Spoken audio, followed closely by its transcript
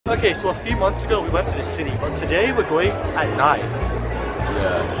Okay, so a few months ago we went to the city, but today we're going at night.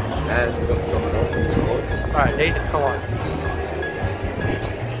 Yeah, and we got someone else in the vlog. Alright, Nathan, come on.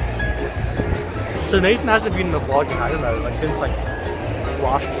 So Nathan hasn't been in the vlog in, I don't know, like since like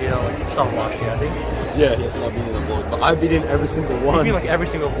last year, like some last year I think. Yeah, he has not been in the vlog, but I've been in every single one. He's been like every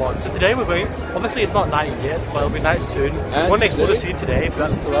single vlog. So today we're going, obviously it's not night yet, but it'll be night soon. And we're going to explore the city today.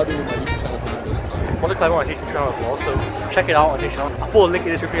 That's collabing with my YouTube channel for the first time. I want to collab on my YouTube channel as well, so check it out on this channel. I'll put a link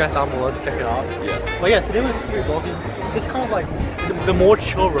in the description guys down below to check it out. Yeah. But yeah, today we're just going to be vlogging, just kind of like the more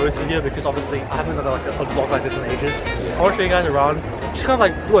chill Rohzz video, because obviously I haven't done like a vlog like this in ages. Yeah. I want to show you guys around, just kind of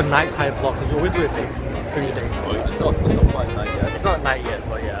like do a nighttime vlog, because we always do a thing. What do you think? It's not quite night yet. It's not night yet,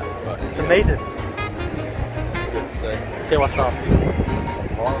 but yeah. Right. So Nathan, say what's up.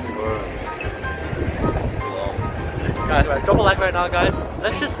 It's long, bro. It's long. Guys, right, drop a like right now, guys.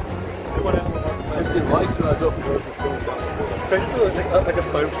 Let's just do whatever we want. 15 likes and I drop the Rohzz going down. Can I just do like a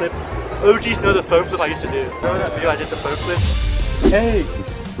foam flip? OGs know the foam flip I used to do. Remember that video I did the foam flip? 8,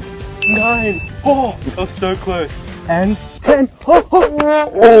 9, oh, that was so close. And 10. Oh.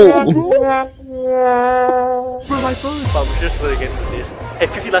 Bro, my phone. But we should just do it again with this. Hey,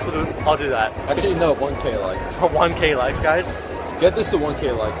 50 likes will do. I'll do that. Actually, no, 1k likes. 1k likes, guys. Get this to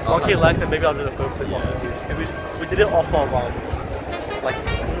 1k likes. 1k likes, and maybe I'll do the foam flip. Yeah. We did it off of like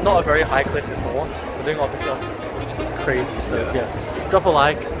not a very high clip before. We're doing all this stuff. It's crazy. So yeah, drop a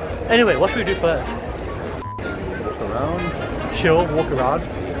like. Anyway, what should we do first? Walk around. Chill, walk around.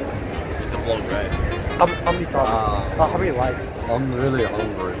 It's a vlog, right? How many subs? How many likes? I'm really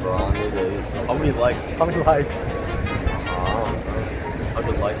hungry, bro. How many likes? How many likes?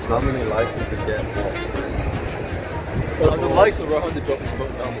 100 likes. How many likes you could get? 100 likes or 100 drop his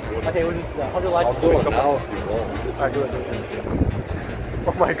phone down the board. Okay, we'll just 100 likes. I'll do it now if you want. Alright, do it.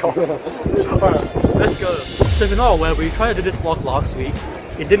 Oh my god. Alright, let's go. So if you're not aware, we tried to do this vlog last week.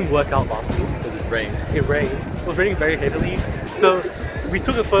 It didn't work out last week. Because it rained. It rained. It was raining very heavily. So we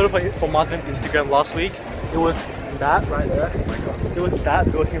took a photo for Martin's Instagram last week. It was that right there. Oh my god. It was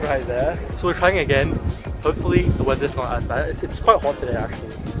that building right there. So we're trying again. Hopefully the weather's not as bad. It's quite hot today actually.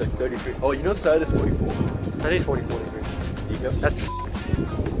 It's like 33. Oh, you know Saturday's 44. Saturday's 44 degrees. Yep. That's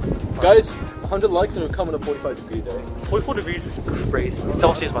guys, 100 likes and it'll come on a 45-degree day. 44 degrees is crazy.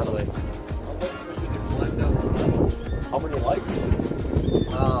 Celsius, by the way. How many likes?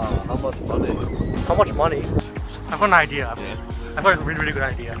 How much money? How much money? I've got an idea. Yeah. I've got a really, really good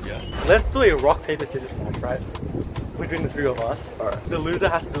idea. Yeah. Let's do a rock, paper, scissors match, right? We're doing the 3 of us. Alright. The loser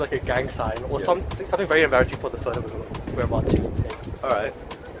has to do like a gang sign or something very embarrassing for the photo we're about to take. Alright.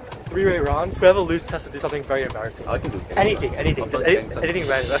 3-way round. Whoever loses has to do something very embarrassing. I can do anything. Just anything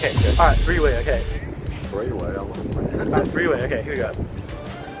random. Okay. Alright, 3-way, okay. 3-way, I want to play. Alright, 3-way, okay, here we go.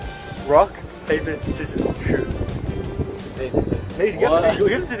 Rock, paper, scissors, shoot. Hey, you have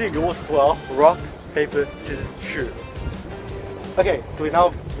to do yours as well. Rock, paper, scissors, shoot. Okay, so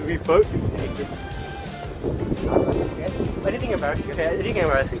we vote. Anything embarrassing? Okay, anything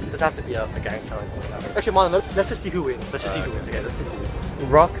embarrassing. It doesn't have to be a gang sign. Actually, Martin, let's just see who wins. Let's just see who wins. Okay, let's continue.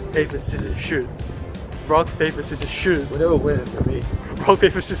 Rock, paper, scissors, shoot. Rock, paper, scissors, shoot. We'll never win for me. Rock,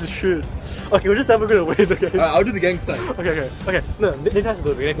 paper, scissors, shoot. Okay, we're just never gonna win. Okay. Alright, I'll do the gang sign. Okay. No, Nathan has to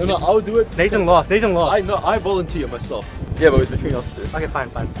do it. No, I'll do it. Nathan lost. I volunteer myself. Yeah, but it's between us two. Okay, fine.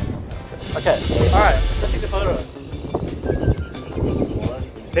 Okay, alright, let's take the photo.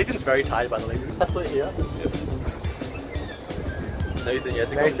 Nathan's very tired, by the way. Let's put it here. Yep. Nathan, you have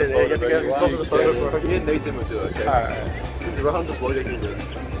to come to the photo, bro. Me and Nathan will do it, okay? Alright. Since Rohzz is vlogging, he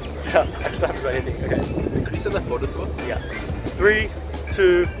wins. Yeah, I just haven't got anything. Okay. Can you send that photo to us? Yeah. 3,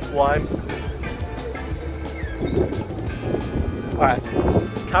 2, 1. Alright.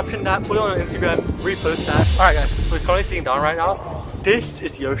 Caption that, put it on Instagram, repost that. Alright guys, so we're currently sitting down right now. This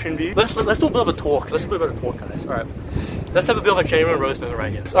is the ocean view. Let's do a bit of a talk. Let's do a bit of a talk, guys. Alright. Let's have a bit of a genuine Rohzz moment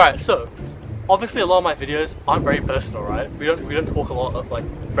right here. Alright, so obviously a lot of my videos aren't very personal, right? We don't talk a lot of like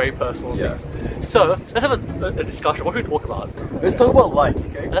very personal things. So let's have a discussion. What should we talk about? Let's talk about life,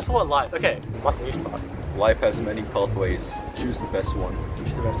 okay? Let's talk about life. Okay, Martin, you start. Life has many pathways. Choose the best one.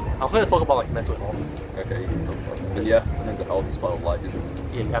 Choose the best one. I'm going to talk about like mental health. Okay, you can talk about that. But yeah, mental health is part of life, isn't it?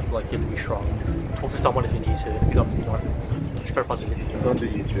 Yeah, you have to be strong. Talk to someone if you need to. You obviously not. Spread positivity. Don't do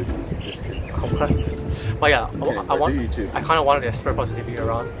YouTube. Just kidding. But yeah, okay, I kind of wanted to spread positivity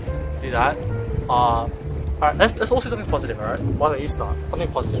around. Do that. Alright, let's all say something positive, alright? Why don't you start? Something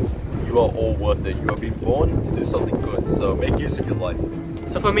positive. You are all worth it. You have been born to do something good, so make use of your life.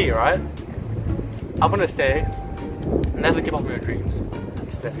 So for me, right? I'm gonna say, never give up on your dreams.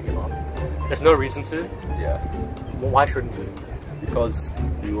 Just never give up. There's no reason to. Yeah. Well, why shouldn't you? Because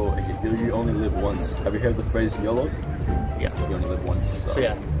you only live once. Have you heard the phrase YOLO? Yeah. You only live once. So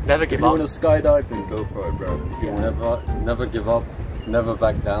yeah, never If give you up. want to skydive, then go for it, bro. Yeah. Never give up, never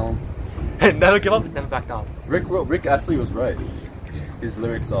back down. Never give up, never back down. Rick Astley was right. His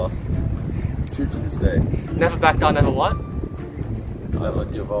lyrics are true to this day. Never back down, never what? Never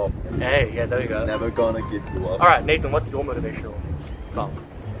give up. Hey, yeah, there you go. Never gonna give you up. Alright, Nathan, what's your motivational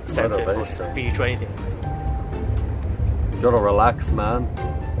sentence or speech or anything? You gotta relax, man,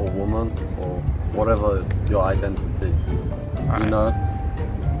 or woman, or whatever your identity. Alright. You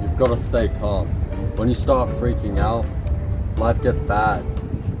know, you've gotta stay calm. When you start freaking out, life gets bad,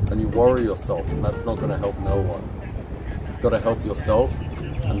 and you worry yourself, and that's not gonna help no one. You've gotta help yourself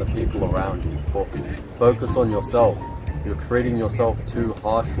and the people around you. Focus on yourself. You're treating yourself too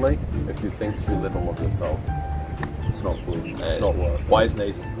harshly if you think too little of yourself. It's not good. It's not worth it. Wise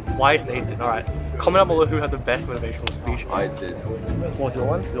Nathan. Wise Nathan, alright. Comment down below who had the best motivational speech. I did. What was your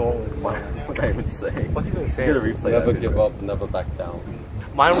one? Your one was What did I even say? What did you even say? You gotta replay Never that give video. up, never back down.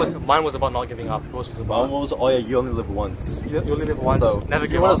 Mine was about not giving up. Yours was about Mine was, oh yeah, you only live once. you only live once. So never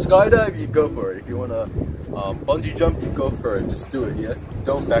if give you up. want to skydive, you go for it. If you want to bungee jump, you go for it. Just do it, yeah?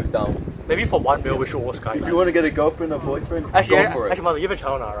 Don't back down. Maybe for 1 mil we should all skydive. If you want to get a girlfriend or boyfriend, actually, go for it. Actually, mother, you have a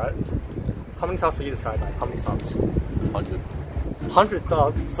channel now, right? How many subs for you to skydive? How many subs? 100. 100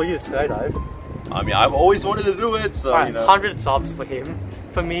 subs for you to skydive. I mean, I've always wanted to do it, so Alright, you know. 100 subs for him.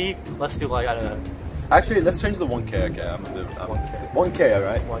 For me, let's do like, I don't know. Actually, let's change the 1K, okay? 1K,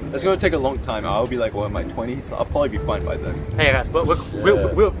 alright? 1K. It's gonna take a long time. I'll be like, what, in my 20s? So I'll probably be fine by then. Hey guys,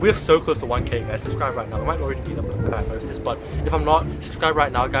 we're so close to 1K, guys. Subscribe right now. We might already be there when I post this, but if I'm not, subscribe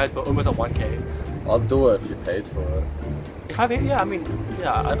right now, guys. We're almost at 1K. I'll do it if you paid for it. If I paid, yeah, I mean,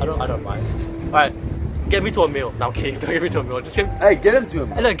 yeah, I don't mind. Alright, get me to a meal. No, I'm kidding. Don't get me to a meal. Just give. Hey, get him to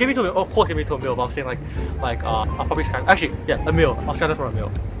him. No, give me to a meal. Of course, give me to a meal. But I'm saying I'll probably skydive. Actually, yeah, a meal. I'll skydive for a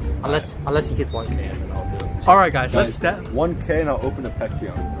meal. Unless he hits 1K, and then I'll do it. Alright, guys, let's step. 1K and I'll open a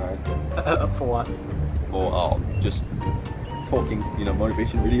Patreon, alright? For what? Or just talking, you know,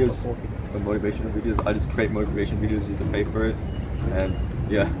 motivation videos. For motivational videos. I just create motivation videos, you can pay for it. And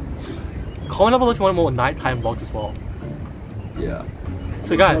yeah. Comment down below if you want more nighttime vlogs as well. Yeah.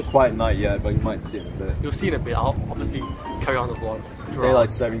 So It's guys, not quite night yet, but you might see it in a bit. you'll see in a bit. I'll obviously carry on the vlog. Daylight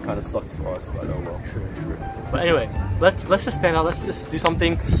saving kind of sucks for us, but oh well. True. But anyway, let's just stand out. Let's just do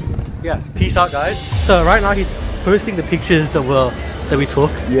something. Yeah. Peace out, guys. So right now he's posting the pictures that we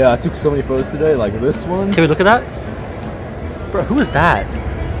took. Yeah, I took so many photos today, like this one. Can we look at that? Bro, who is that?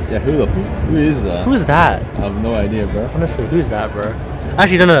 Yeah, who is that? Who is that? I have no idea, bro. Honestly, who's that, bro?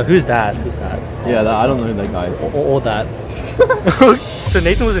 Actually, no. Who's that? Who's that? Yeah, I don't know who that guy is. Or that. So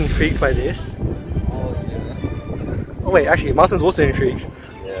Nathan was intrigued by this. Oh wait, actually, Martin's also intrigued.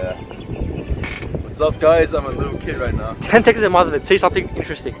 Yeah. What's up, guys? I'm a little kid right now. 10 seconds and Martin, say something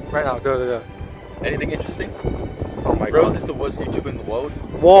interesting. Right now, go. Anything interesting? Oh my Rohzz god. is the worst YouTuber in the world.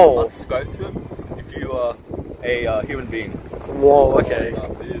 Whoa. Unsubscribe to him if you are a human being. Whoa, okay.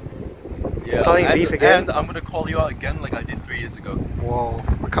 Yeah, Starting beef again? And I'm gonna call you out again like I did 3 years ago. Whoa.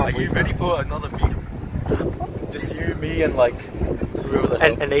 I can't Are you believe ready that. for another beef? Just you, me, and like whoever the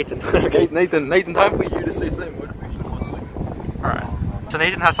hell. And Nathan. Okay, Nathan, time for you to say something motivational. Alright. So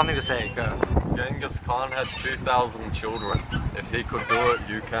Nathan has something to say. Go. Genghis Khan had 2,000 children. If he could do it,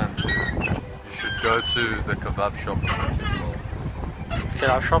 you can too. You should go to the kebab shop. Okay,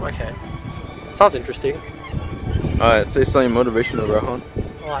 our shop, okay. Sounds interesting. Alright, say something motivational, Rohan.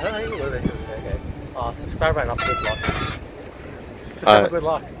 Oh, I don't even know what they say, okay. Subscribe right now for good luck. Subscribe for good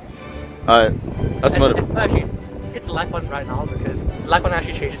luck. Alright, that's motivational. Actually, hit the like button right now because the like button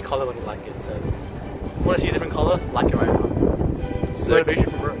actually changes color when you like it. So, if you want to see a different color, like it right now. Sick. Motivation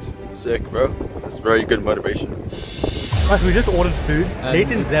from Rohzz. Sick, bro. That's very good motivation. Right, so we just ordered food.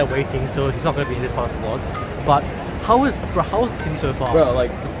 Nathan's there waiting, so he's not going to be in this part of the vlog. But how is the city so far? Bro,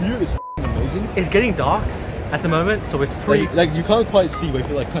 like the view is amazing. It's getting dark at the moment, so it's pretty. Like you can't quite see, but if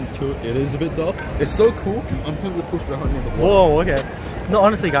you like kind of tilt, it is a bit dark. It's so cool. I'm tempted to push Rohan in the wall. Whoa, okay. No,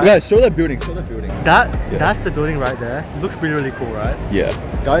 honestly, guys. Guys, show that building. Show that building. That's the building right there. It looks really, really cool, right? Yeah.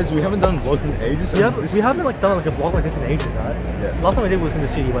 Guys, we haven't done vlogs in ages. We haven't like done like a vlog like this in ages, right? Yeah. Last time we did was in the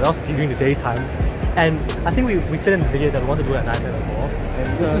city, but that was during the daytime. And I think we said in the video that we want to do it at night as well.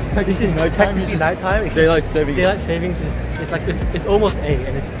 This is technically nighttime. It's Daylight saving. Daylight savings is it's like it's almost 8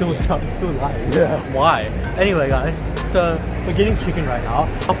 and it's still light. Yeah. Why? Anyway, guys, so we're getting chicken right now.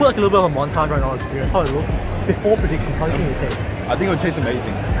 I'll put like a little bit of a montage right now on screen how it looks before predictions. How do you think it tastes? I think it would taste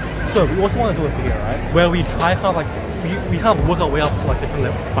amazing. So we also want to do a video, right, where we try kind of like we kind of work our way up to like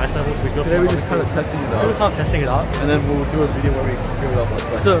different spice levels. So we go. Today we're just kind of testing it We're out, kind of testing it out. and then we'll do a video where we give it up on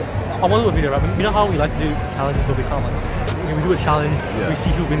spice. So I want to do a video, right? You know how we like to do challenges where we kind of like we do a challenge, we see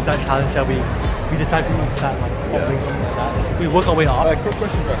who wins that challenge, and we decide who wins that like top wing, something like that. We work our way up. Alright, quick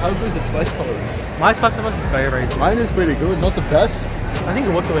question, bro. How good is the spice tolerance? My spice tolerance is very, very good. Mine is pretty good, not the best. I think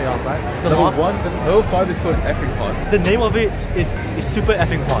it works our way up, right? The Level 1, level 5 is called effing hot. The name of it is super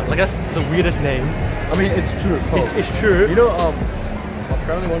effing hot. Like that's the weirdest name. I mean, it's true. It's true. You know,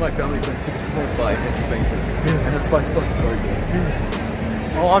 apparently one of my family friends took a small bite and she fainted. And the spice tolerance is very good.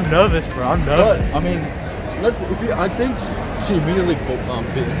 Oh, I'm nervous, bro. I'm nervous. But, I mean, I think she immediately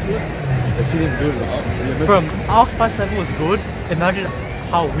bit into it. Like she didn't build it up. From our spice level was good. Imagine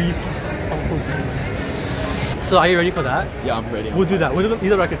how weak. So are you ready for that? Yeah, I'm ready. We'll do that. We'll do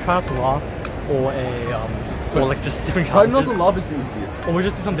either like a try not to laugh or or like just different challenges. Try not to laugh is the easiest. Or we'll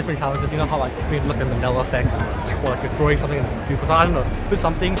just do some different challenges. You know how like we look at the Mandela effect or like throwing something and do I don't know, do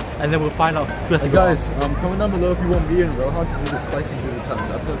something and then we'll find out who has to go. Guys, comment down below if you want me and Rohan to do the spicy noodle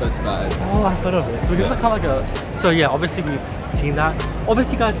challenge. I've heard that's bad. Oh, I've heard of it. So we kind of like a. So yeah, obviously we've seen that.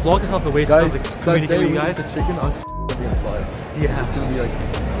 Obviously, guys, vlog is not the way to communicate with you guys. The chicken, I'm gonna be on fire. Yeah, it's gonna be like.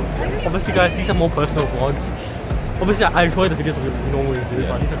 Obviously, guys, these are more personal vlogs. Obviously, I enjoy the videos we normally do,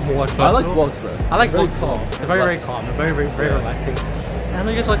 but these are more like personal. I like vlogs, bro. I like vlogs too. They're very calm. They're very relaxing. And I know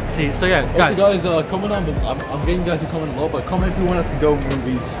you guys like to see it. So yeah, guys. Also, guys, comment on. I'm getting you guys to comment a lot, but comment if you want us to go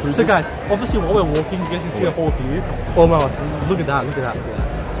movies. Cruises. So guys, obviously while we're walking, you guys can see a whole view. Oh my god, look at that, look at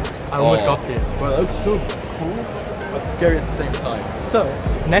that. I almost dropped it. Bro, it looks so cool, but scary at the same time. So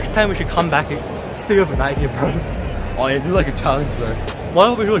next time we should come back and stay overnight here, bro. Oh yeah, do like a challenge though. Why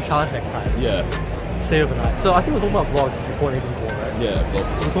don't we do a challenge next time? Yeah. Stay overnight. So I think we're talking about vlogs before anything more, right? Yeah,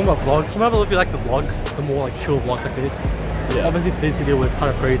 vlogs. So we're talking about vlogs. Comment below if you like the vlogs, the more like chill vlogs like this. Yeah. Obviously today's video was kind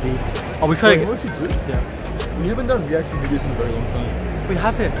of crazy. Are we trying what we should do? Yeah. We haven't done reaction videos in a very long time. We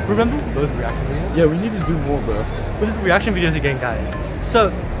haven't. Remember those reaction videos? Yeah, we need to do more, bro. We'll do reaction videos again, guys.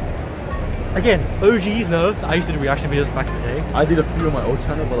 So again, OGs know I used to do reaction videos back in the day. I did a few on my old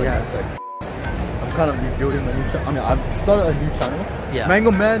channel, but like that's like I'm kind of rebuilding my new channel. I mean, I've started a new channel. Yeah.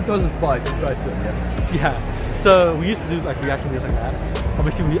 Mango Man 2005. Subscribe to him. Yeah. Yeah. So we used to do like reaction videos like that.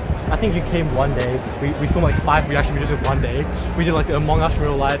 Obviously, I think you came one day. We filmed like 5 reaction videos in one day. We did like Among Us in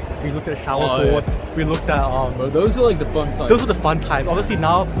real life. We looked at shower ports. Yeah. We looked at Bro, those are like the fun times. Those are the fun times. Obviously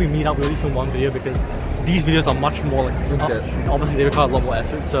now we meet up, we only film one video because these videos are much more like obviously they require a lot more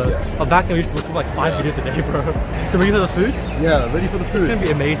effort. So but back then we used to film like 5 videos a day, bro. So ready for the food? Yeah, ready for the food. It's gonna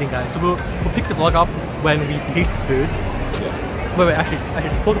be amazing, guys. So we'll pick the vlog up when we taste the food. Yeah. Wait, actually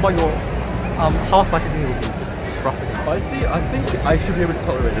talk about your how spicy do you think it will be? Just roughly. Spicy? I think I should be able to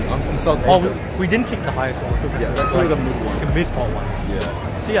tolerate it. I'm from South Asia. Oh, we didn't pick the highest one. Yeah, that's like the mid one. The mid hot one.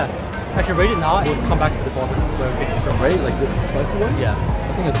 Yeah. So yeah, actually rate it now and we'll come back to the bottom where we pick it. Rate like the spicy ones? Yeah.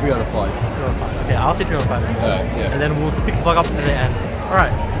 I think a 3 out of 5. 3 out of 5. Okay, I'll say 3 out of 5. Alright, yeah. And then we'll pick the vlog up at the end.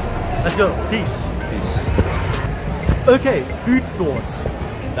 Alright, let's go. Peace. Peace. Okay, food thoughts.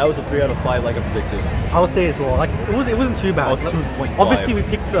 That was a 3 out of 5 like I predicted. I would say as well. Like it wasn't too bad. Oh, 2.5. Obviously we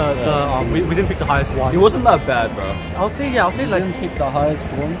picked we didn't pick the highest one. It wasn't that bad, bro. I'll say like didn't pick the highest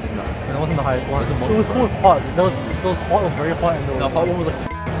one. No. It wasn't the highest one. It was called hot. There was hot. It was very hot. And the hot one was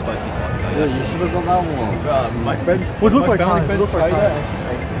like spicy hot. Yeah, you should have done that one. My friends, we'll do my family friends tried that.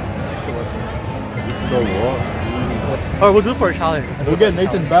 It's so what? Alright, we'll do it for a challenge. We'll get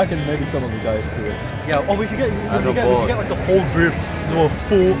Nathan back and maybe some of the guys do it. Yeah, or we should get like the whole group to do a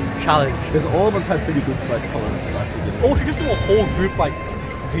full challenge. Because all of us have pretty good spice tolerances, I think. Or we should just do a whole group like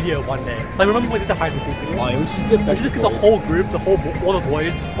video one day. Like remember when we did the hide and seek video? Oh, yeah, we should just get the whole group, all the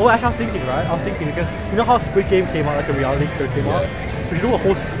boys. Oh, actually I was thinking, right? I was thinking because you know how Squid Game came out, like a reality show came out? We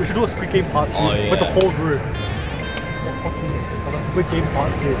should do a Squid Game part 2 with the whole group. A Squid Game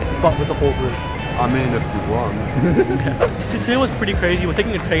part 2, but with the whole group. I mean, if you want. Today was pretty crazy. We're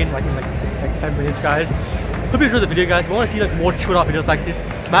taking a train like in like 10 minutes, guys. Hope you enjoyed the video, guys. If you want to see like more chilled out videos like this,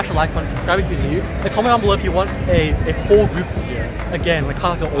 smash a like button, subscribe if you're new, and comment down below if you want a whole group video. Again, like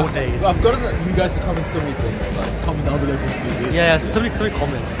kind of like the old days. I've got you guys to comment so many things. Like comment down below if you do this. Yeah, so many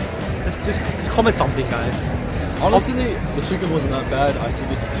comments. Just comment something, guys. Honestly, the chicken wasn't that bad. I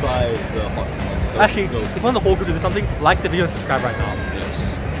suggest you try the hot. Actually, if you want the whole group to do something, like the video and subscribe right now. Yes.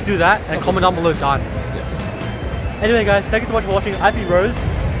 Just do that and comment down below. Done. Yes. Anyway, guys, thank you so much for watching. I'm Rohzz.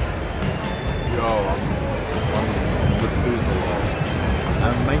 Yo, I'm with Methuselah.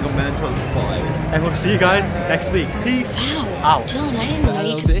 I'm Mango Man 2005. And we'll see you guys next week. Peace out.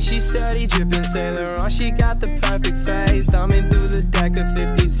 She steady dripping Saint Laurent. She got the perfect face. Thumbing through the deck of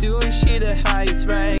 52 and she the highest rate.